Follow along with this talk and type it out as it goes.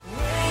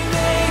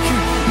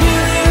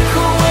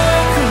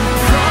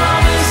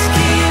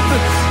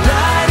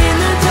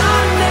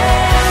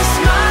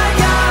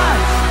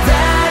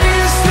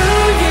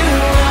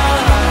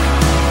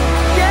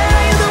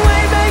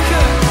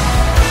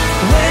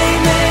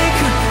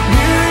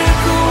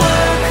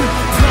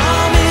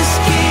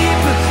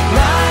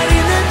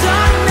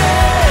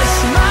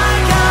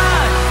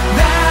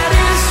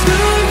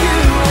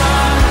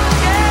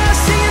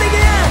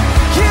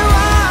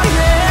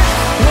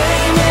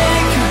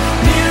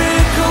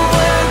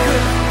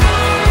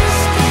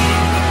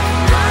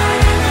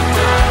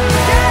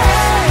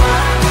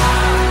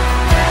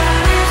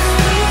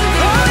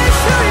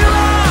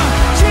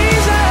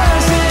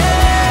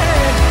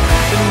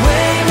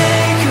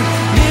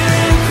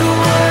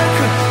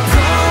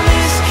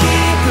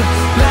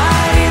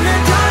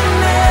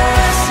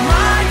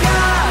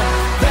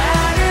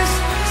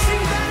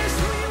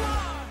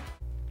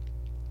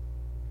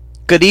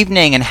Good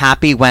evening and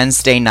happy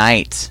Wednesday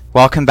night.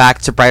 Welcome back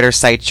to Brighter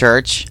Side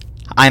Church.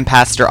 I'm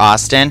Pastor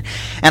Austin,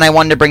 and I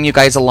wanted to bring you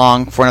guys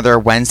along for another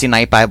Wednesday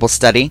night Bible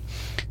study.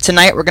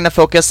 Tonight we're going to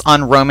focus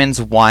on Romans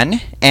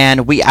 1,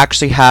 and we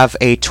actually have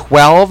a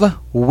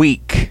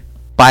 12-week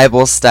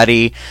Bible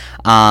study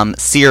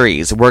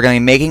series. We're going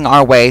to be making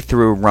our way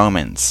through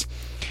Romans.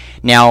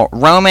 Now,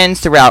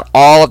 Romans, throughout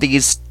all of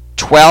these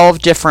 12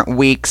 different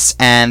weeks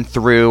and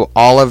through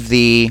all of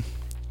the...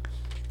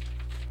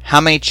 How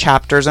many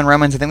chapters in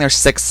Romans? I think there's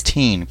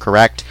 16,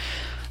 correct?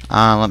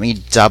 Let me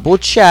double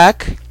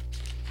check.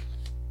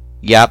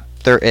 Yep,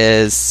 there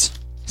is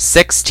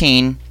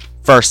 16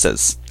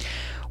 verses.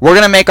 We're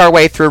going to make our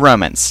way through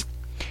Romans.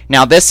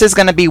 Now, this is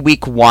going to be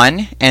week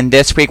 1, and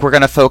this week we're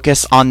going to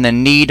focus on the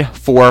need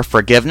for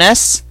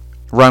forgiveness,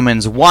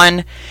 Romans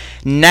 1.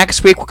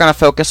 Next week, we're going to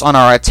focus on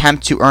our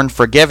attempt to earn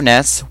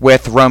forgiveness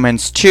with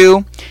Romans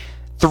 2.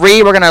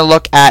 3, we're going to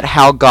look at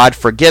how God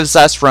forgives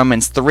us,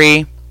 Romans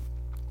 3.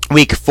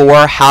 Week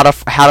 4, how do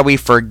we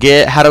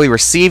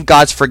receive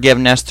God's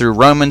forgiveness through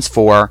Romans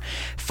 4.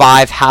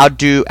 5, how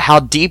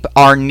deep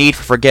our need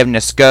for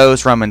forgiveness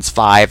goes, Romans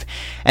 5.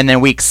 And then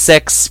week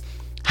 6,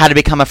 how to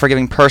become a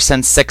forgiving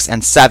person, 6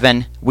 and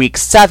 7. Week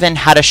 7,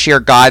 how to share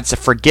God's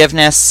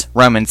forgiveness,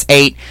 Romans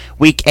 8.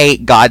 Week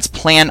 8, God's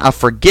plan of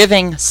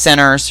forgiving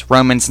sinners,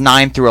 Romans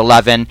 9 through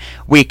 11.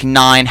 Week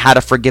 9, how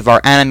to forgive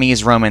our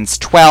enemies, Romans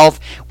 12.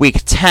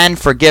 Week 10,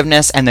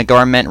 forgiveness and the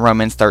government,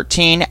 Romans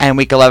 13. And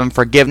week 11,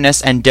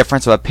 forgiveness and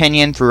difference of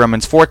opinion through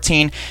Romans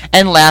 14.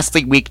 And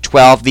lastly, week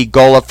 12, the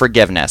goal of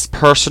forgiveness,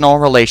 personal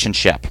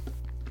relationship,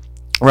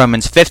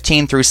 Romans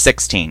 15 through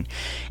 16.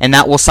 And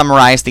that will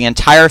summarize the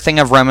entire thing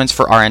of Romans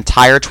for our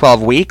entire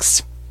 12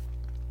 weeks.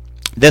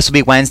 This will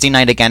be Wednesday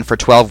night again for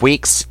 12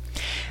 weeks.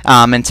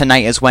 And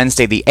tonight is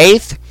Wednesday the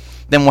 8th.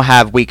 Then we'll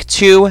have week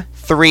 2,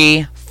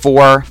 3,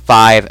 4,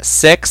 5,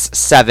 6,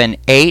 7,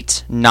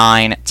 8,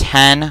 9,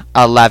 10,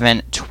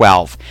 11,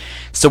 12.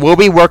 So we'll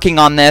be working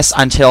on this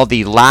until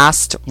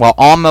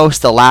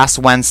almost the last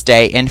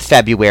Wednesday in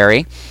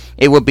February.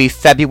 It will be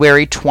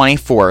February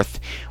 24th.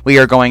 We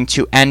are going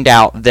to end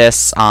out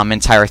this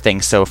entire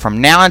thing. So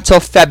from now until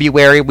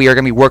February, we are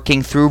going to be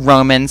working through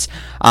Romans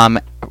on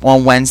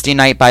Wednesday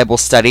night Bible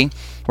study.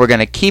 We're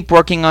going to keep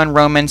working on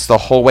Romans the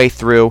whole way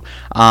through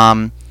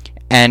and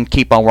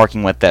keep on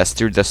working with this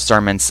through the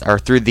sermons, or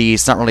through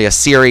these, not really a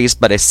series,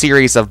 but a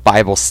series of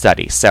Bible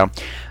studies. So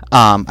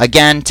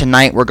again,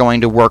 tonight we're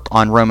going to work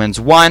on Romans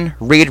 1,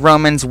 read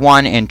Romans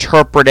 1,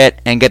 interpret it,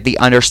 and get the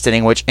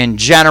understanding, which in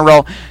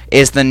general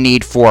is the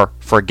need for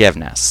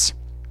forgiveness.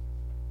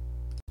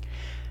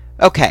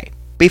 Okay,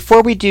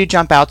 before we do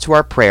jump out to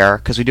our prayer,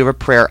 because we do have a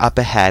prayer up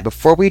ahead,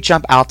 before we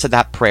jump out to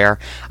that prayer,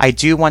 I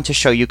do want to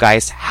show you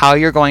guys how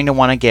you're going to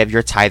want to give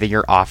your tithe or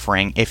your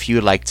offering if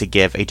you'd like to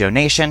give a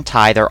donation,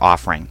 tithe, or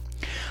offering.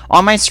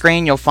 On my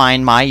screen, you'll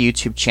find my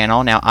YouTube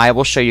channel. Now, I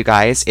will show you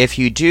guys, if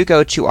you do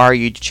go to our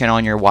YouTube channel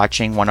and you're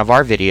watching one of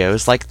our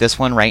videos, like this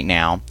one right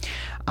now,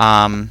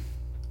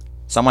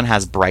 someone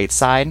has bright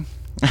side.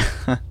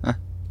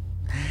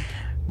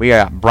 We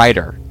are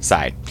brighter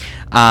side.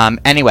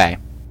 Anyway,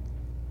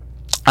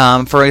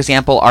 for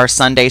example, our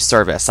Sunday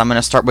service. I'm going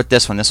to start with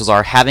this one. This was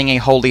our Having a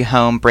Holy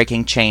Home,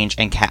 Breaking Chains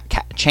and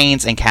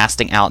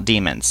Casting Out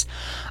Demons.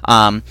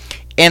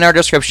 In our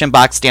description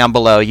box down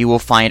below, you will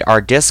find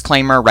our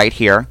disclaimer right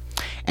here,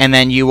 and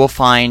then you will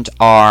find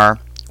our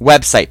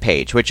website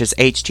page, which is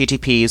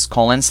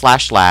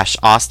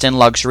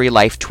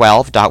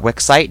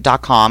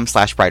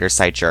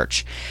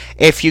https://austinluxurylife12.wixsite.com/brightersidechurch.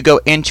 If you go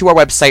into our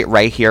website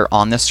right here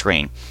on the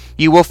screen,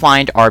 you will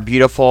find our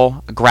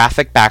beautiful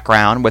graphic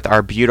background with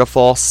our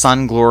beautiful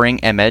sun-glorying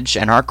image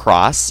and our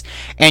cross,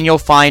 and you'll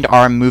find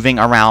our Moving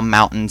Around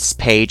Mountains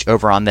page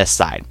over on this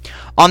side.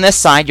 On this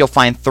side, you'll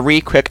find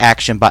 3 quick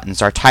action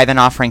buttons, our tithe and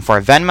offering for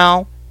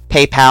Venmo,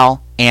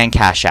 PayPal, and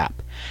Cash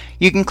App.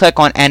 You can click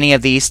on any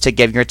of these to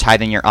give your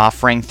tithe and your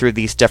offering through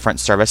these different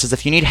services.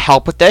 If you need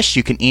help with this,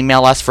 you can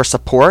email us for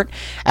support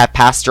at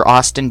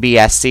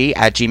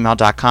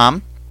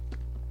PastorAustinBSC@gmail.com.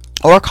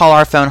 Or call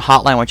our phone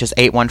hotline, which is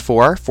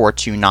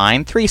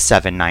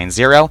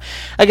 814-429-3790.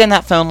 Again,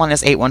 that phone line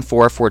is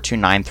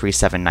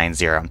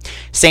 814-429-3790.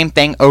 Same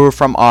thing over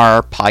from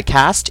our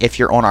podcast. If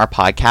you're on our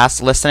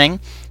podcast listening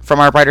from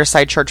our Brighter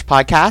Side Church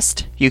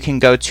podcast, you can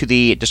go to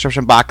the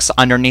description box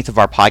underneath of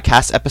our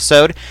podcast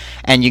episode,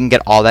 and you can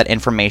get all that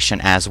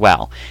information as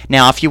well.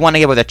 Now, if you want to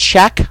give with a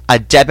check, a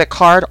debit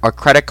card, or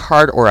credit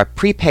card, or a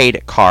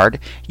prepaid card,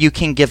 you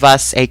can give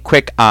us a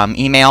quick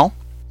email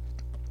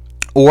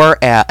or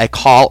a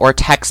call or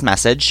text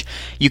message.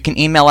 You can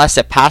email us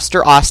at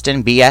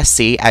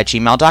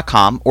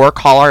PastorAustinBSC@gmail.com or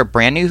call our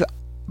brand new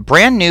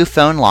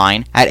phone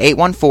line at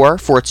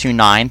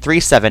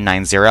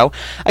 814-429-3790.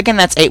 Again,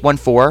 that's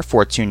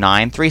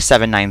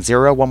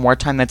 814-429-3790. One more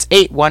time, that's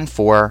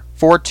 814-429-3790.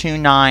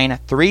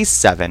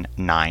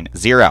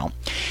 1-814-429-3790.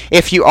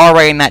 If you are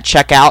writing that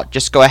check out,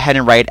 just go ahead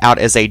and write it out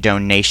as a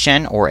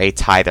donation or a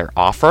tithe or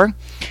offer.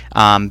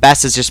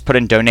 Best is just put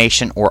in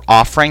donation or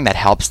offering. That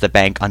helps the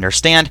bank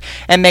understand.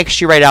 And make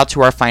sure you write out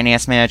to our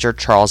finance manager,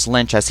 Charles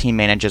Lynch, as he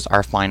manages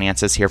our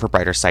finances here for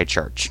Brighter Side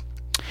Church.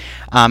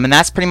 And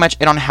that's pretty much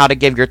it on how to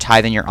give your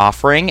tithe and your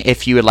offering.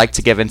 If you would like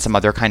to give in some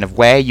other kind of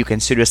way, you can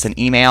shoot us an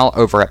email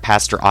over at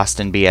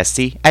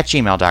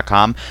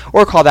PastorAustinBSC@gmail.com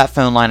or call that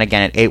phone line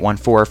again at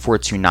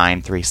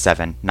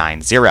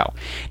 814-429-3790.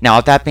 Now,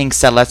 with that being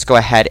said, let's go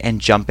ahead and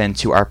jump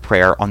into our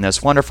prayer on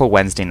this wonderful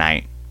Wednesday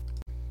night.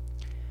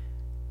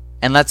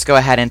 And let's go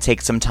ahead and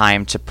take some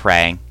time to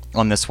pray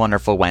on this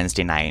wonderful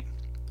Wednesday night.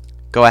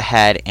 Go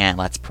ahead and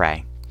let's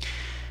pray.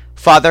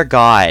 Father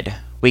God,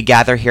 we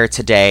gather here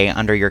today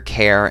under your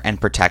care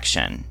and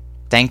protection.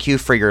 Thank you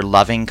for your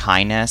loving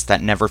kindness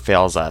that never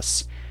fails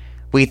us.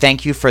 We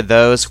thank you for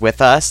those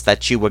with us,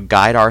 that you would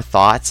guide our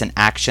thoughts and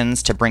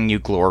actions to bring you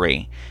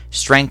glory.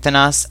 Strengthen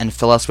us and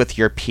fill us with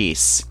your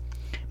peace.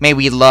 May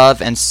we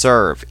love and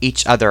serve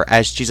each other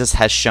as Jesus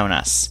has shown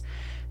us.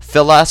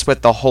 Fill us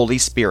with the Holy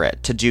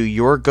Spirit to do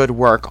your good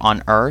work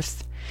on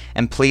earth,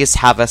 and please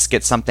have us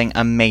get something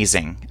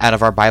amazing out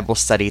of our Bible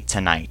study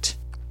tonight.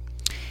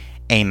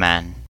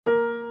 Amen.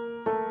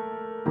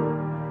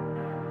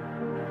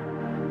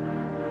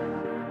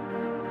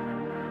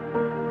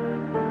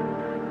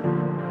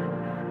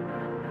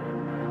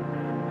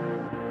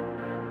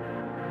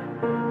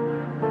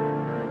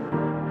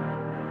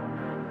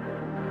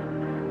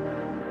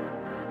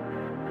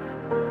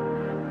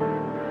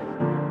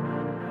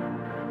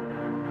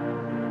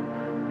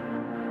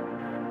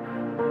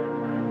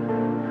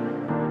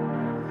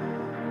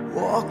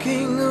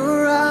 Walking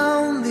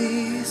around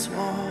these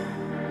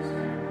walls,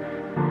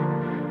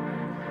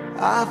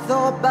 I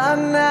thought by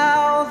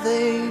now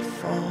they'd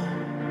fall,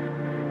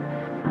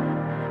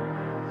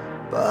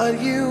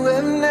 but you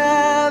have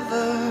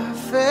never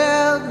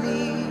failed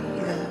me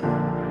yet.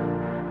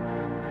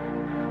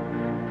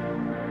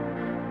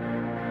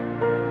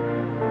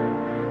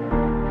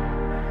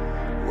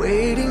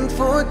 Waiting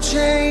for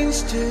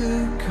change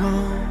to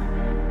come,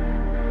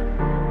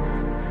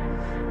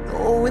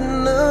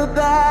 knowing the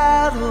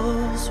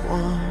battle's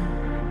won,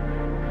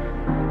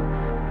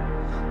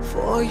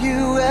 for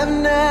you have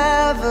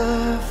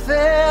never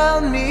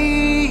failed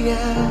me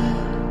yet.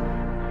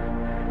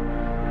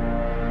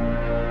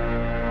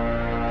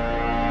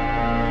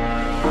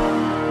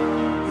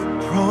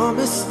 Your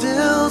promise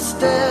still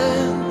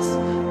stands,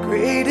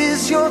 great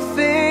is your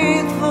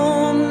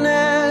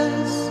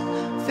faithfulness,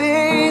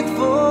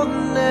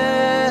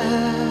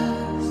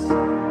 faithfulness.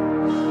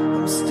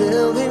 I'm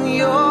still in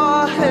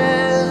your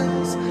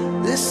hands,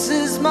 this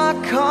is my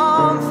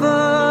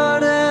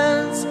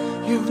confidence.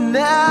 You've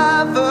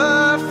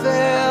never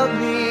failed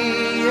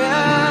me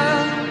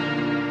yet.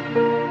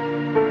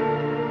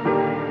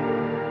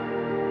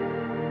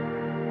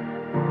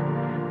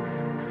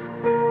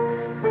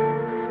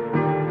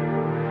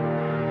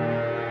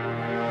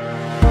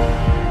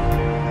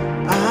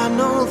 I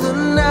know the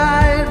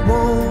night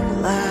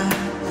won't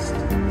last,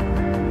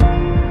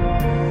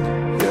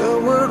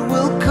 your word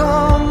will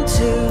come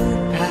to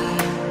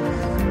pass.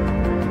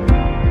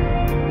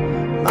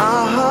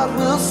 My heart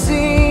will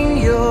sing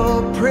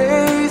your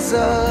praise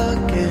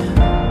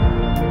again.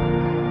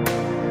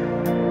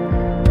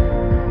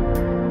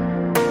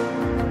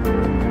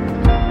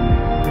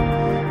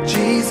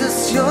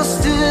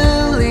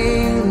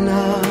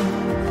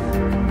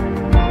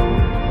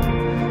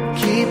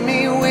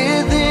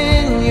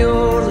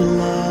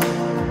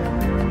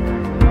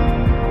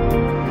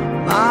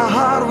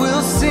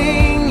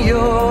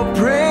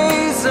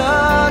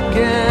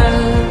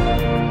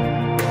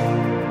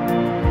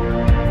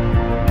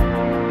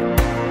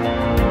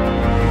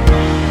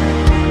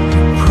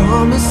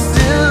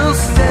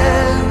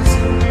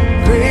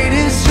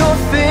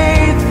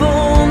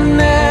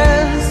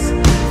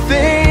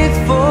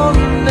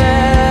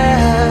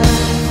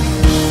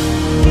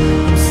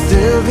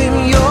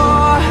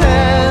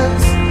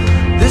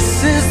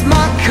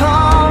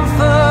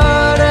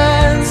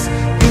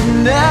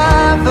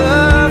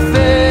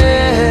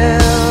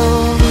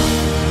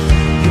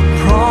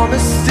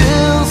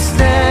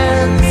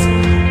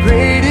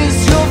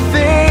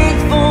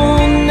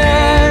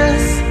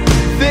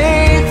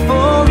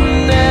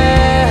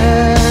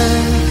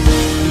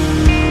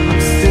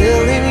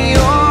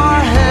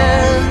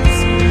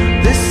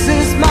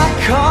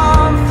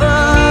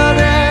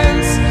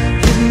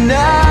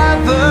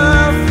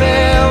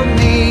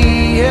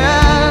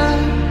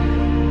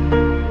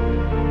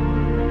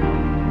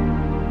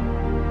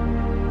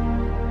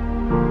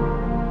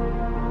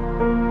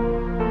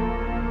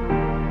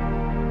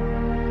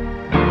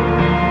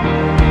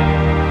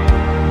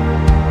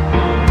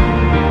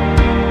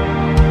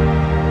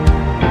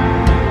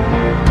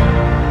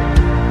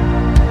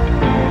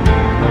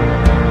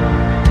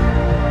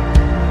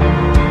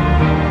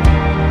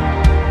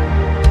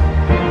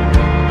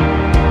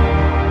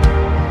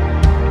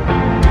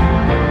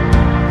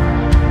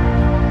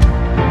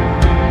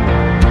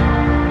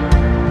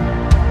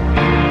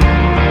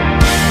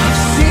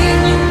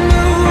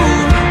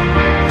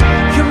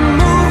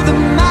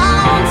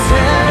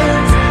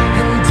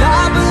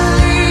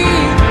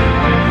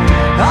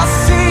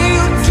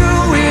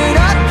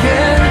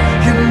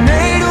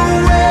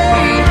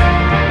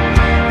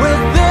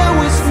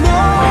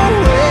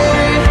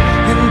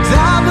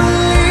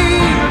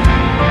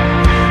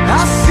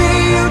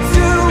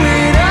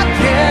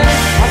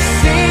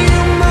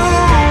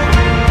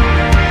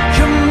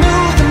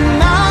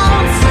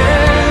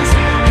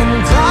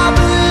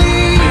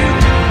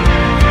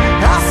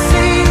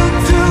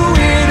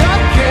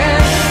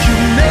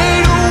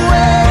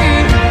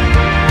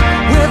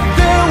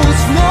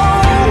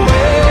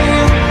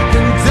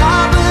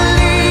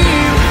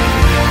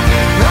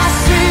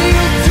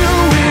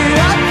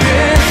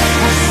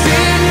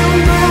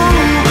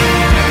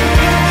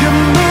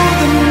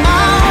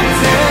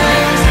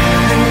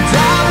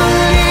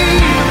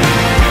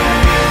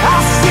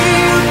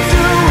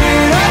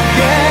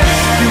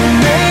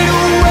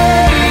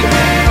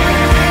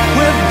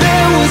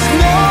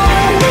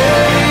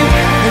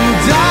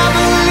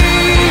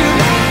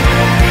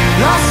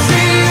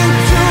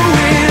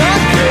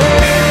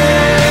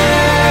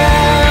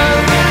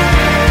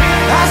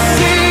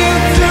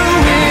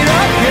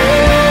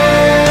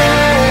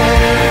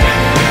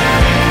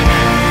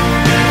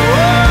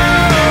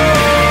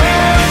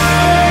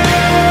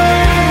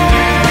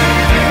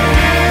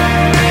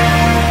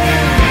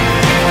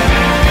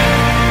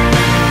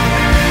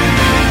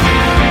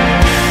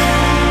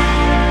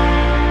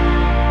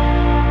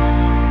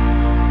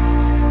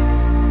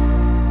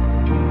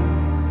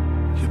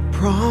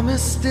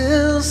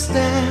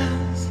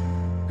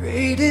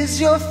 Great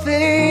is your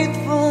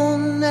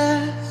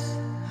faithfulness,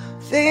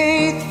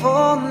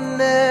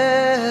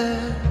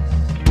 faithfulness.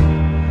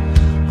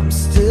 I'm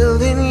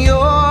still in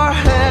your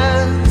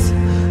hands.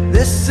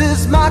 This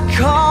is my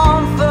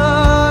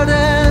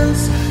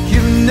confidence.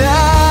 You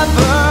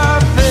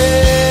never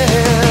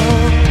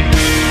fail.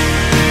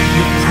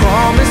 Your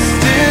promise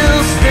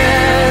still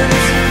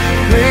stands.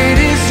 Great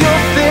is your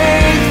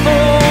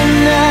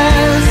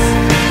faithfulness,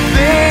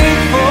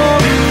 faithfulness.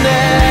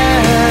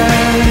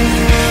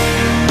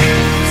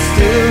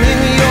 Still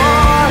in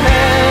your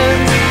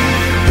hands.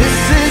 This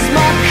is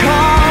my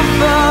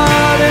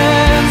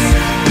confidence.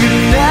 You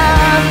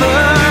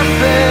never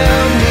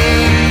fail me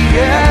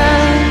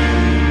yet.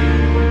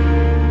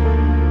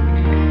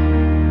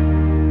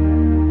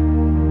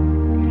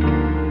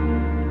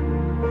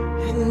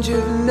 And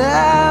you've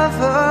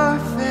never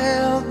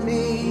failed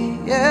me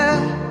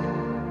yet.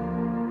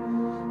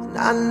 And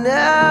I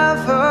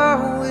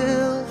never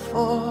will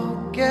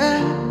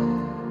forget.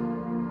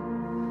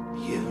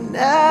 You've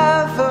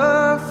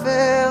never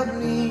failed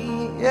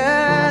me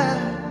yet.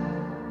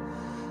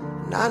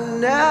 And I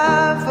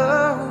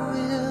never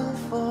will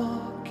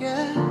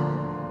forget.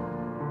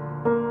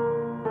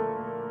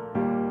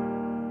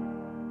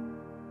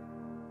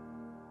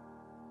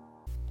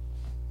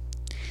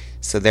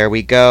 So there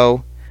we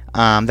go.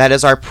 That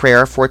is our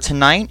prayer for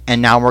tonight,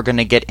 and now we're going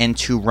to get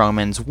into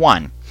Romans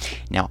 1.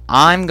 Now,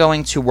 I'm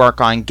going to work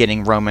on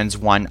getting Romans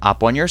 1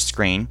 up on your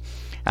screen.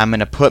 I'm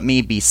going to put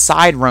me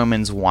beside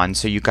Romans 1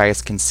 so you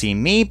guys can see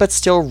me, but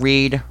still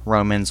read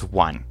Romans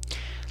 1.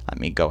 Let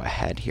me go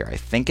ahead here. I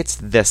think it's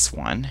this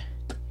one.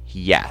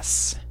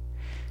 Yes.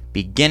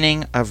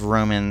 Beginning of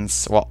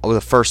Romans, well,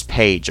 the first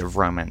page of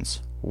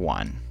Romans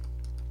 1.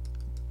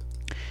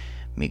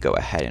 Let me go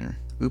ahead and,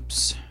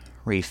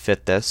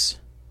 refit this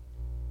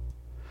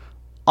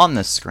on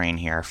the screen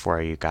here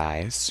for you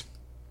guys.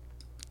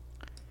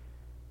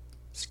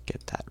 Let's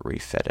get that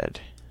refitted.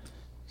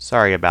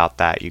 Sorry about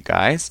that, you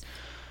guys.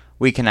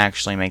 We can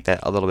actually make that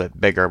a little bit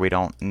bigger. We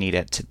don't need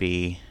it to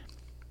be...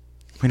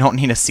 We don't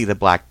need to see the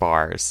black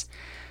bars.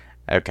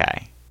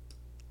 Okay.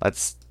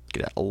 Let's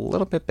get it a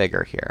little bit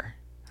bigger here.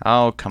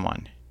 Oh, come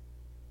on.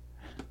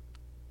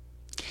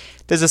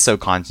 This is so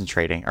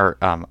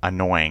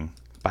annoying,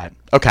 but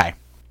okay.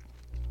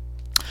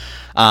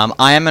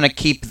 I am going to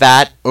keep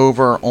that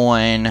over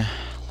on,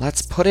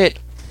 let's put it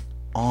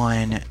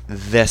on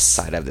this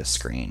side of the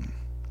screen.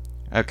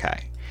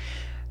 Okay.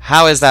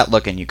 How is that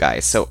looking, you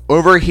guys? So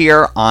over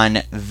here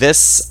on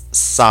this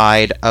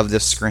side of the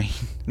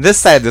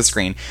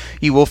screen,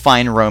 you will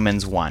find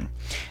Romans 1.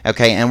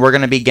 Okay, and we're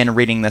going to begin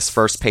reading this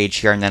first page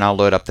here, and then I'll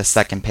load up the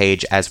second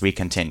page as we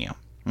continue.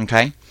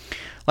 Okay?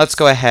 Let's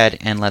go ahead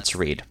and let's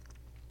read.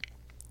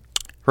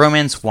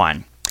 Romans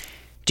 1.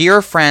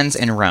 Dear friends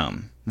in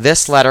Rome,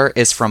 this letter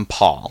is from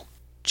Paul,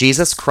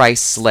 Jesus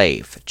Christ's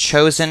slave,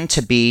 chosen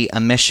to be a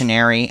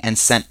missionary and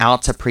sent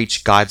out to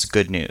preach God's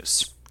good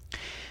news.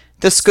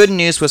 This good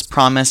news was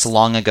promised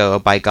long ago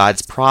by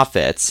God's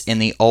prophets in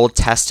the Old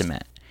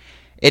Testament.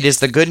 It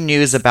is the good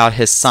news about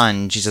his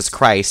Son, Jesus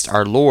Christ,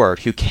 our Lord,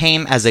 who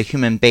came as a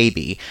human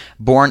baby,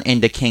 born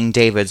into King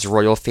David's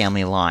royal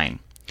family line.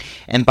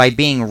 And by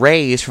being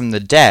raised from the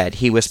dead,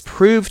 he was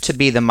proved to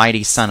be the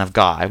mighty Son of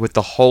God, with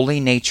the holy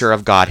nature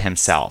of God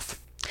himself.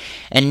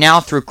 And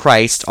now through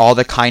Christ, all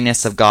the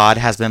kindness of God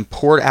has been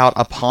poured out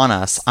upon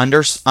us,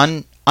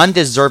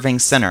 undeserving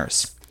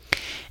sinners.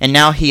 And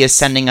now he is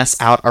sending us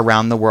out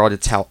around the world to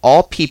tell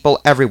all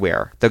people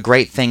everywhere the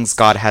great things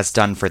God has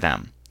done for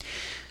them,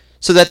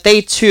 so that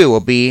they too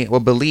will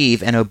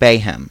believe and obey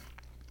him.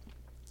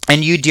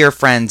 And you, dear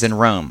friends in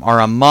Rome, are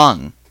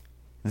among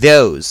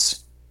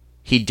those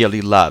he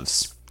dearly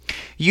loves.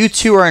 You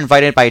too are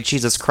invited by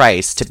Jesus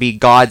Christ to be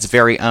God's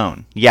very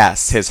own,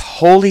 yes, his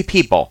holy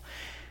people.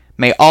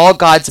 May all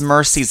God's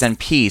mercies and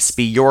peace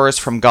be yours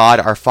from God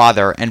our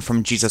Father and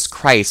from Jesus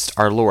Christ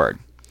our Lord.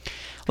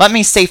 Let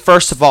me say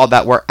first of all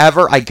that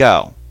wherever I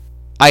go,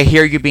 I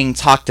hear you being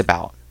talked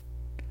about.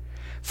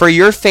 For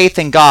your faith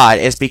in God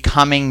is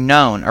becoming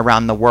known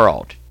around the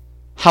world.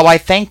 How I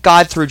thank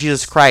God through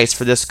Jesus Christ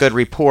for this good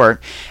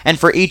report, and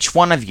for each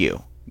one of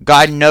you.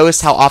 God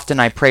knows how often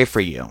I pray for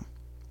you.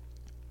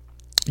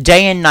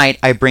 Day and night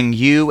I bring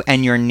you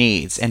and your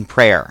needs in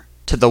prayer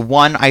to the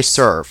one I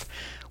serve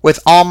with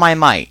all my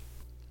might,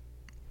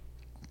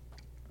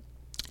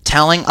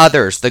 telling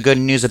others the good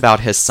news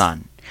about his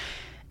Son.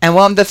 And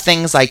one of the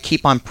things I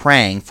keep on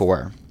praying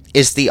for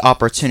is the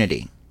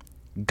opportunity,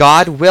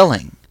 God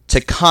willing, to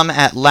come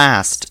at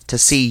last to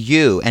see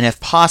you, and if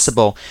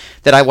possible,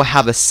 that I will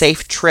have a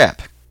safe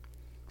trip.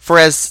 For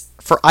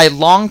I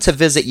long to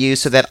visit you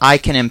so that I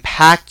can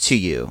impact to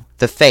you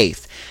the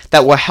faith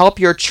that will help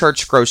your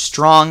church grow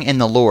strong in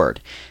the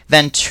Lord.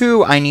 Then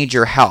too I need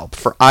your help,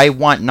 for I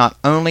want not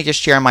only to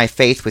share my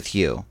faith with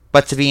you,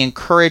 but to be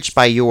encouraged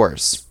by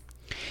yours.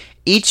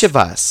 Each of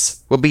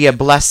us will be a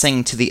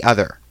blessing to the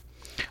other.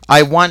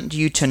 I want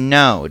you to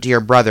know, dear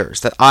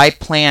brothers, that I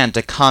planned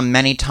to come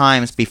many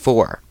times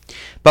before,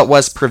 but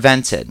was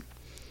prevented,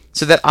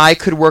 so that I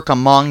could work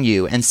among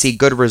you and see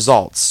good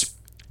results.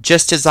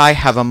 just as I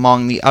have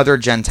among the other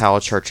Gentile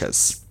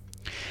churches.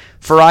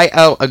 For I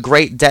owe a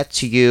great debt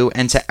to you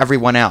and to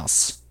everyone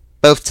else,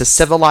 both to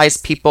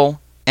civilized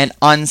people and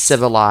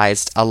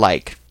uncivilized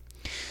alike.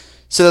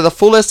 So to the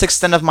fullest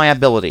extent of my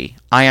ability,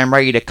 I am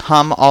ready to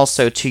come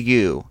also to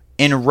you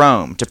in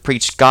Rome to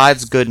preach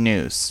God's good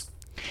news.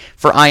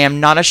 For I am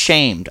not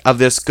ashamed of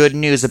this good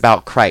news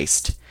about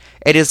Christ.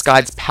 It is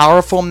God's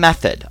powerful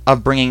method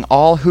of bringing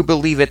all who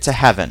believe it to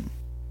heaven.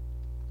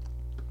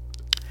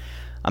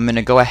 I'm going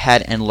to go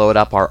ahead and load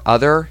up our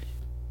other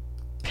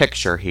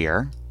picture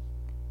here,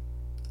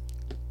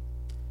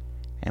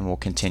 and we'll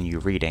continue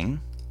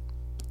reading.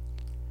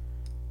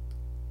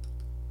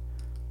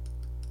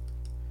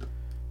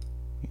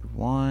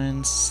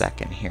 One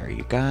second here,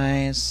 you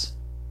guys.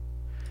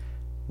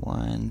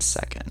 1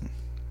 second.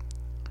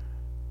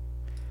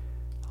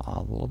 A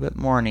little bit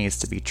more needs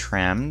to be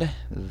trimmed.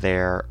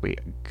 There we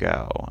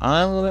go.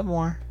 A little bit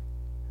more.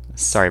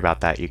 Sorry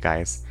about that, you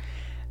guys.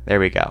 There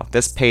we go.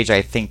 This page,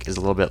 I think, is a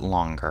little bit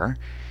longer.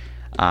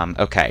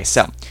 Okay,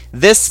 so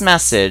this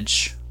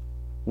message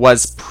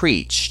was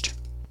preached.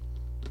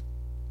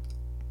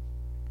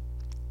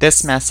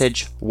 This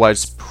message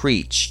was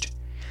preached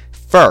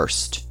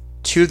first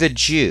to the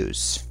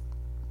Jews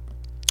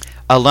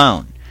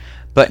alone,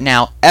 but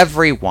now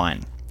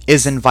everyone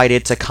is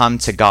invited to come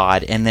to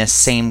God in this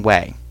same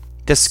way.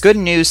 This good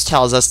news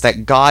tells us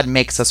that God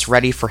makes us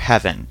ready for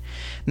heaven,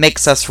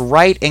 makes us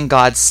right in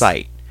God's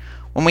sight,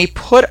 when we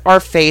put our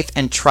faith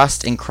and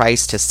trust in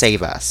Christ to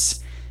save us.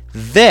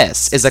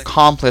 This is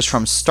accomplished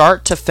from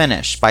start to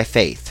finish by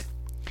faith.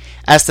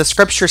 As the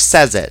scripture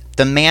says it,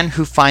 the man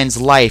who finds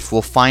life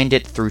will find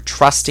it through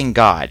trusting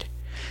God.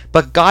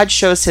 But God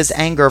shows his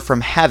anger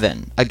from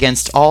heaven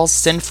against all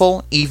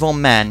sinful, evil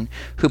men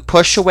who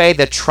push away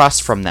the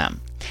trust from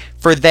them.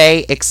 For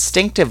the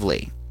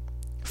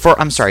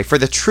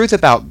truth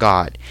about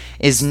God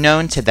is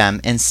known to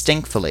them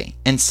instinctively.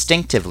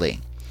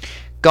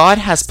 God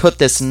has put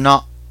this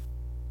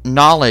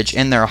knowledge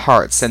in their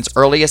hearts since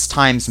earliest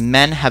times.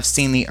 Men have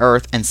seen the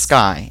earth and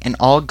sky and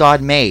all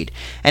God made,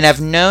 and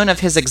have known of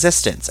his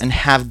existence, and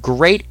have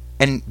great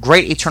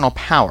eternal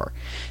power.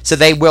 So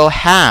they will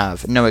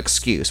have no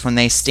excuse when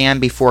they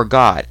stand before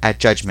God at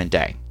Judgment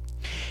Day.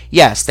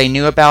 Yes, they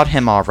knew about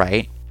him all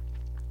right,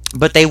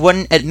 but they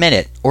wouldn't admit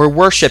it, or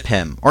worship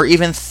him, or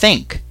even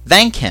thank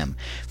him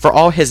for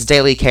all his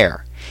daily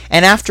care.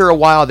 And after a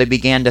while they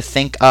began to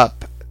think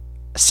up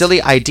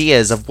silly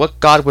ideas of what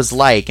God was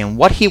like and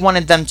what he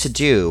wanted them to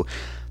do.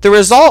 The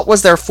result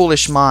was their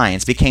foolish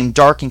minds became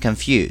dark and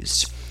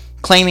confused.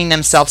 Claiming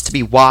themselves to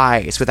be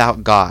wise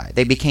without God,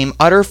 they became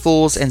utter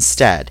fools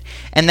instead.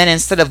 And then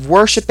instead of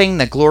worshiping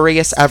the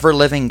glorious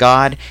ever-living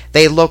God,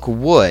 they look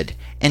wood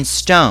and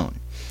stone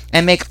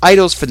and make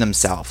idols for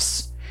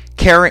themselves,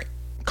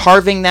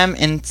 carving them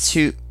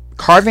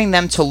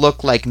to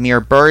look like mere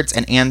birds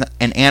and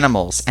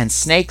animals and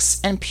snakes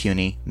and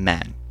puny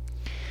men.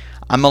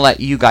 I'm going to let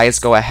you guys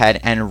go ahead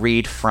and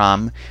read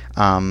from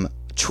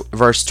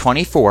verse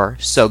 24.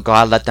 So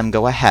God let them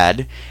go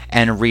ahead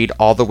and read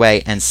all the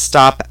way and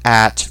stop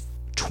at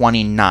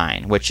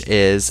 29, which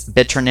is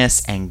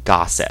bitterness and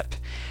gossip.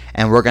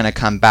 And we're going to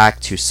come back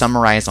to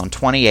summarize on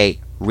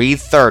 28, read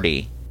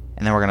 30,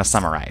 and then we're going to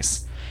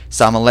summarize.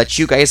 So I'm going to let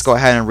you guys go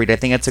ahead and read. I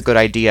think it's a good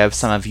idea if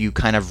some of you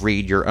kind of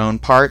read your own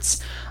parts,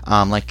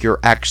 like you're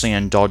actually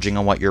indulging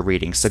on what you're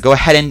reading. So go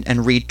ahead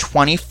and read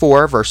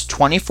 24, verse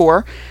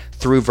 24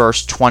 through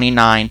verse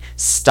 29.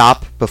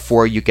 Stop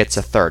before you get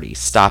to 30.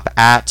 Stop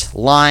at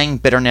lying,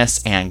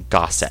 bitterness, and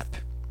gossip.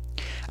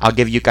 I'll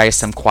give you guys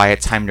some quiet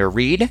time to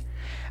read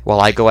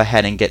while I go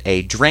ahead and get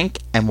a drink,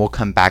 and we'll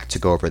come back to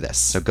go over this.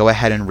 So go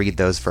ahead and read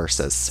those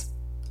verses.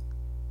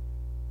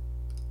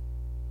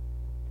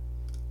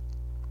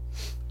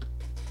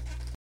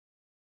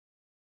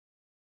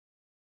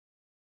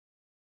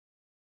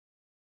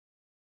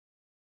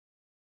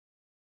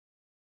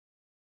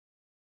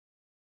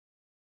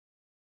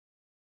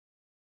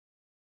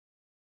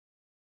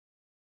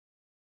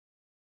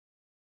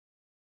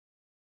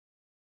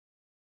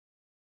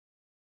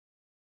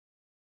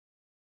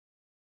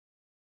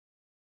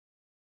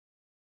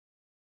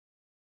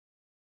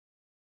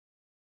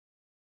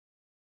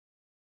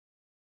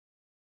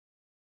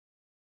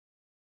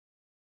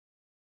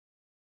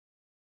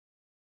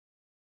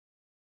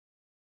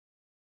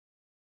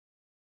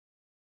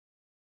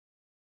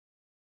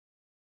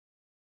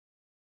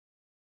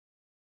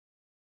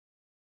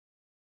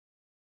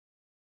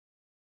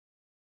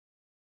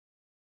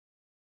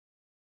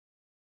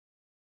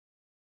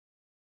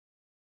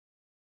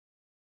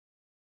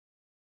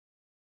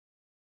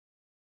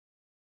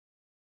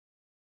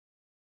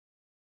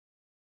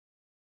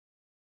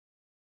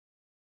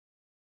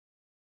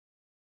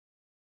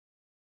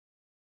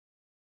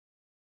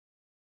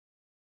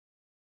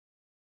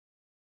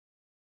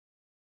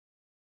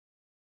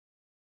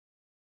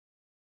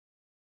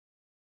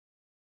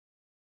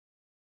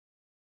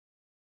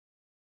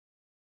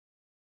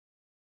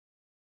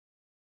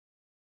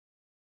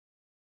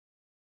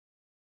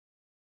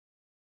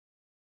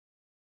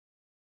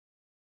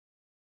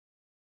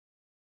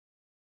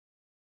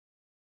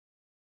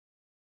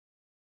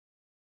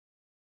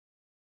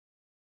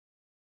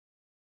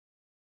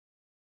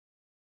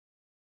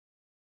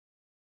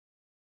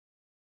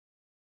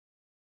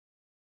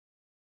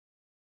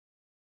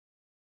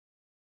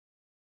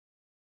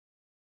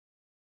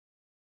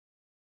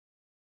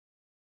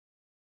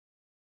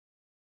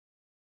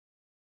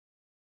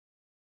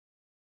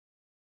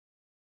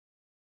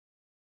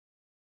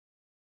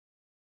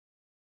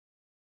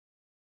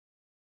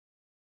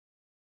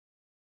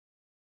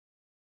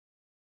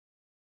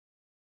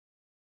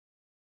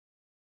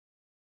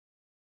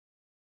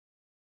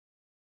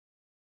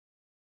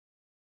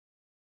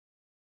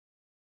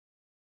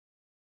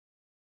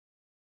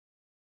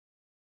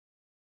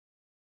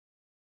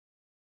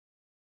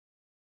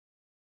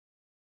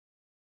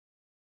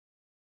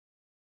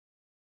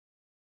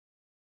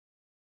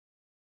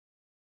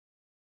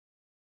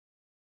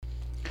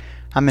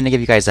 I'm going to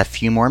give you guys a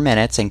few more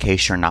minutes in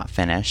case you're not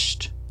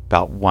finished.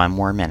 About 1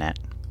 more minute.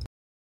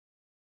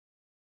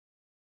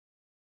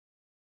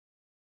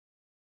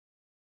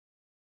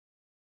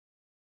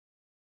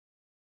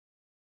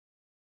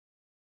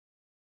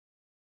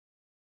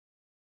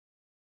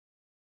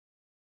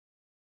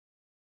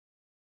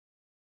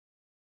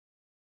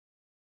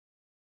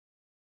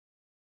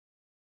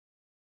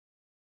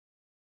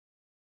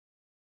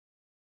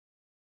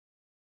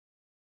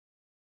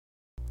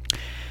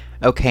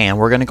 Okay, and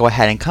we're going to go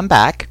ahead and come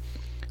back.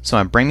 So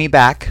I'm going to bring me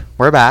back.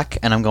 We're back,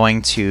 and I'm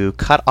going to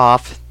cut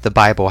off the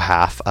Bible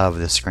half of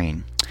the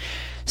screen.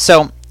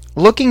 So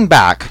looking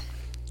back,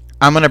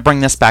 I'm going to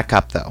bring this back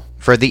up though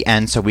for the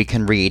end so we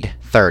can read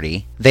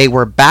 30. They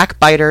were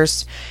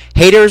backbiters,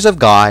 haters of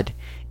God,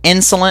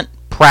 insolent,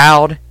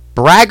 proud,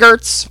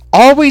 braggarts,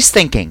 always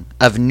thinking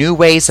of new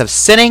ways of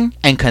sinning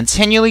and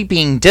continually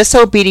being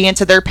disobedient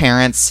to their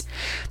parents.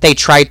 They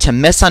tried to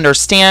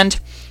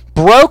misunderstand,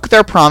 broke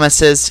their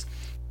promises,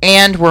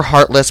 and were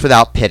heartless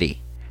without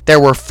pity. They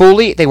were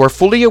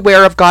fully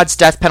aware of God's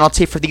death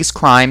penalty for these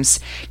crimes,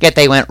 yet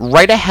they went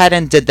right ahead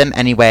and did them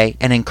anyway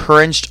and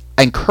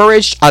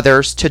encouraged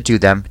others to do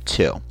them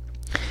too.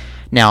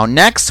 Now,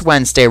 next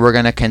Wednesday, we're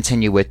going to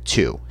continue with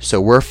 2.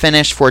 So we're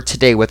finished for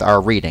today with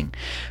our reading.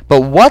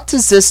 But what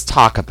does this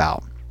talk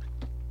about?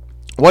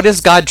 What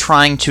is God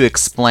trying to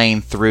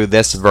explain through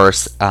this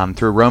verse,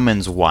 through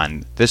Romans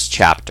 1, this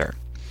chapter?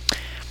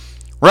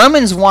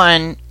 Romans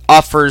 1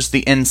 offers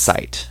the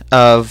insight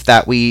of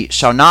that we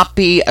shall not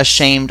be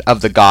ashamed of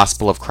the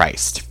gospel of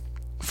Christ,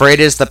 for it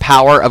is the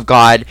power of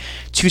God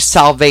to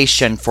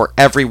salvation for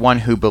everyone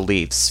who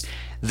believes.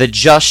 The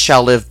just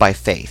shall live by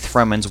faith.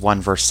 Romans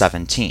 1 verse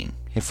 17,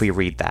 if we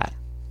read that.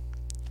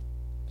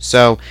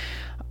 So,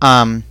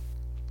 1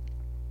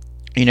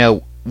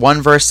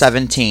 verse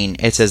 17,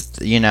 it says,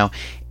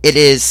 it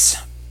is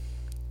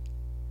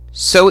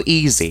so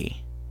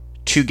easy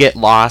to get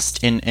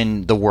lost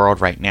in the world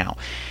right now.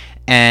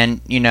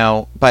 And,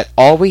 but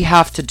all we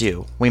have to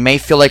do, we may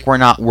feel like we're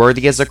not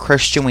worthy as a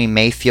Christian. We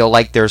may feel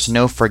like there's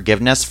no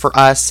forgiveness for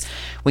us.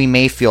 We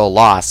may feel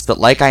lost. But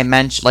like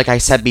I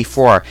said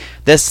before,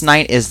 this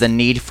night is the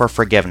need for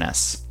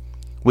forgiveness.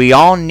 We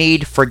all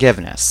need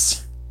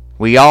forgiveness.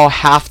 We all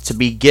have to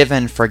be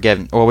given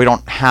forgiveness. Or we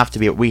don't have to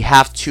be. We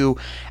have to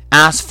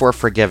ask for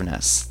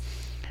forgiveness.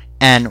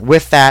 And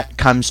with that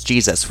comes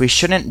Jesus. We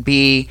shouldn't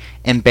be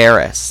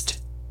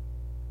embarrassed,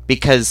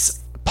 because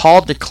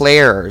Paul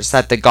declares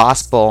that the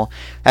gospel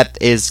that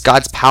is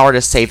God's power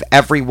to save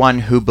everyone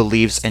who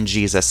believes in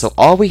Jesus. So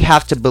all we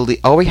have to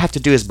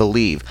do is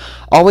believe.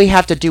 All we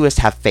have to do is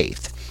have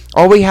faith.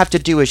 All we have to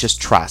do is just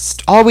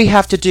trust. All we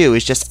have to do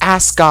is just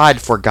ask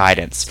God for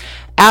guidance.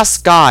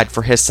 Ask God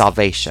for his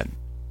salvation.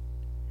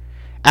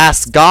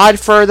 Ask God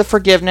for the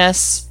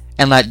forgiveness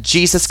and let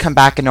Jesus come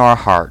back into our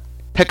heart.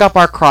 Pick up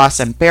our cross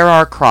and bear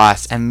our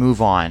cross and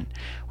move on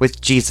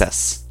with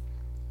Jesus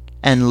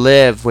and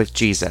live with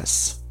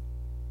Jesus.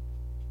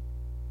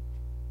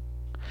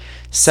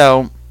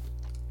 So,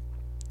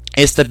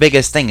 it's the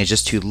biggest thing is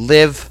just to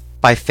live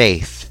by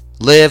faith.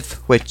 Live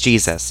with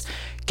Jesus.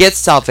 Get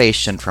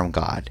salvation from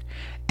God.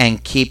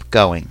 And keep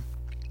going.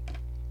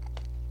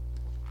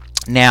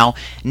 Now,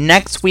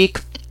 next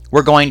week,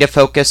 we're going to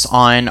focus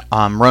on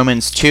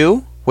Romans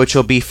 2, which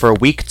will be for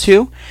week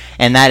 2.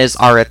 And that is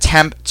our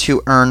attempt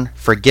to earn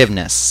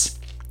forgiveness.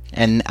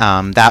 And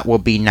that will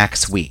be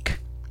next week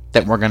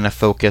that we're going to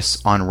focus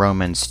on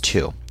Romans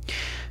 2.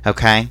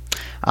 Okay?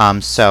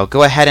 So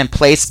go ahead and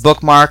place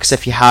bookmarks.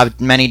 If you have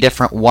many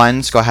different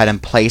ones, go ahead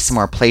and place them,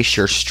 or place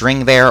your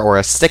string there or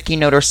a sticky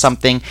note or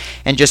something,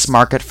 and just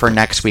mark it for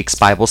next week's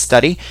Bible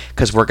study,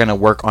 because we're going to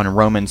work on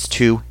Romans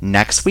 2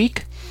 next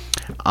week.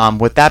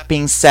 With that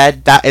being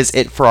said, that is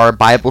it for our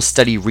Bible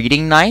study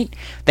reading night.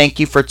 Thank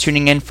you for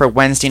tuning in for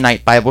Wednesday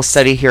night Bible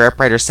study here at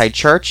Brighter Side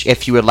Church.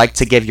 If you would like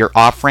to give your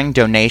offering,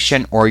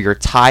 donation, or your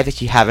tithe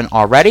if you haven't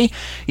already,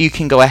 you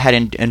can go ahead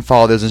and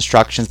follow those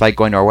instructions by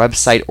going to our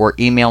website or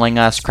emailing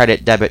us,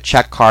 credit, debit,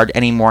 check card,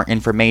 any more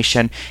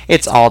information.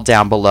 It's all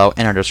down below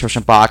in our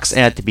description box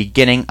and at the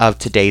beginning of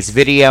today's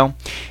video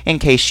in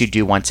case you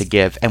do want to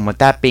give. And with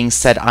that being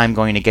said, I'm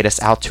going to get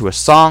us out to a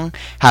song.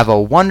 Have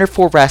a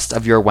wonderful rest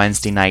of your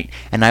Wednesday night,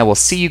 and I will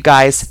see you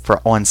guys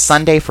on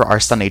Sunday for our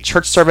Sunday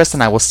church service,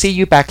 and I will see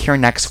you back here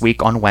next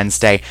week on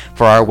Wednesday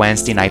for our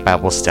Wednesday night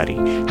Bible study.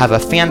 Have a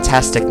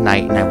fantastic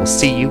night, and I will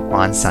see you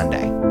on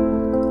Sunday.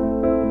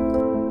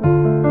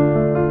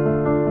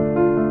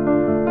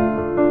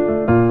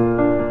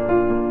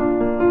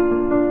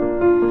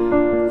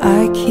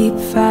 I keep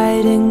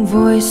fighting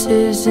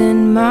voices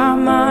in my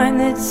mind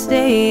that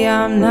say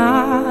I'm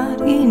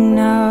not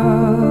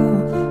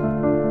enough.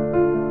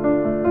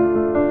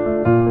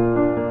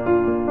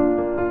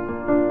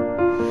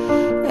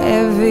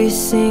 Every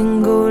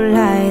single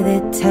lie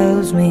that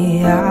tells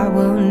me I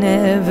will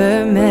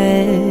never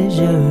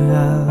measure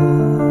up.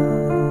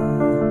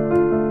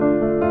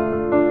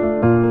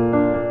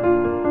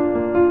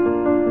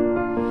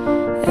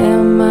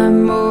 Am I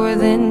more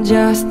than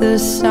just the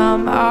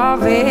sum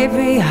of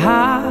every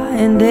high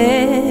and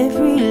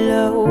every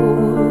low?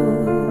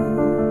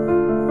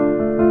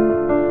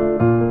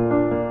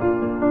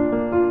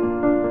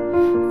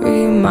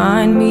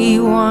 remind me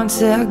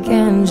once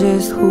again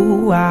just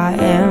who I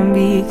am,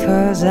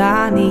 because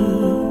I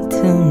need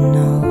to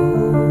know.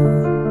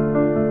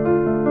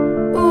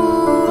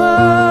 Ooh,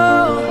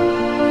 oh,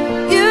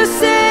 you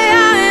say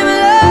I'm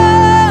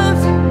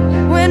loved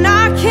when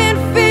I can't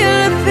feel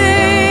a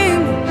thing.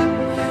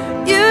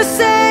 You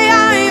say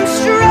I'm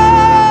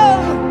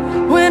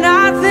strong when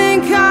I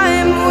think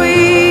I'm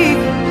weak.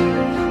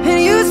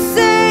 And you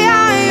say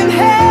I'm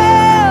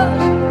held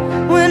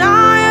when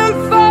I am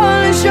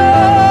falling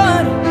short.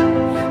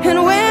 And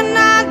when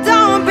I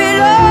don't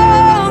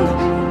belong,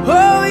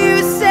 oh, you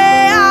say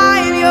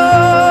I'm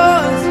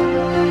yours.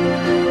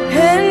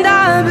 And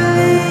I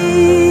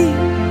believe,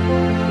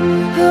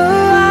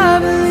 oh, I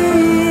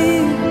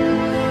believe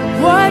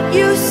what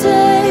you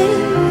say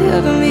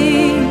of me.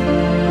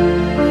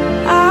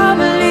 I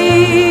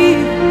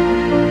believe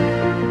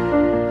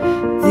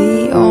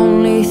the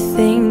only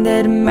thing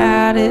that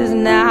matters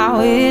now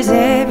is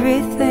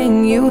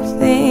everything you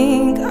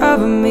think of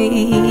me.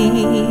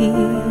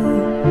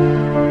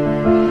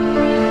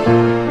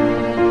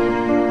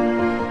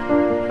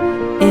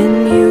 In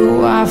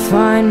you I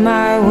find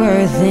my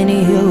worth, in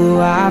you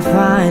I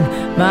find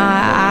my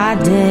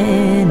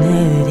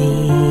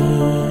identity.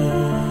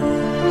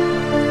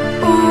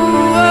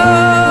 Ooh,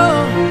 oh,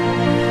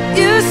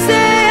 you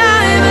say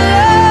I'm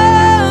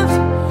loved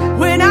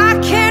when I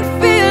can't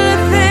feel a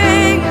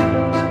thing.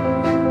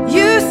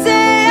 You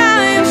say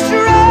I'm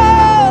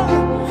strong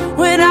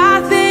when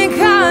I think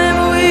I'm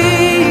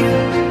weak.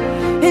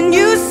 And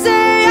you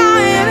say I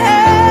am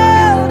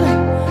held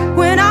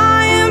when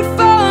I am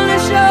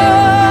falling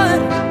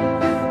short.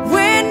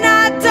 When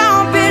I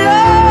don't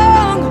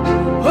belong,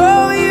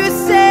 oh, you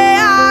say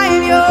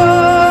I'm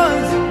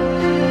yours.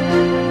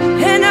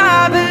 And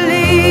I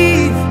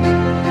believe,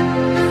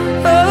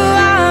 oh,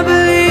 I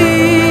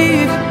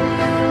believe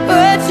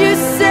what you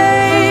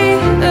say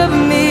of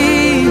me.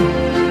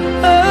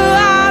 Oh,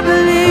 I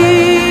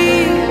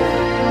believe.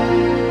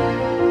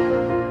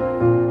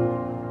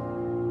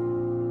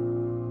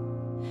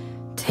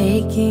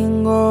 Taking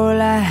all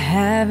I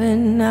have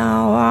and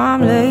now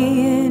I'm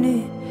laying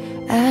it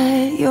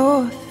at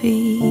your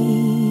feet.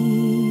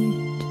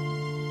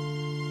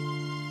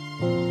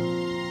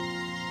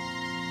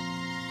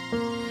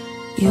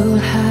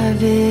 You'll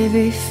have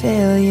every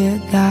failure,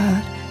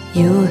 God.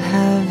 You'll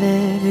have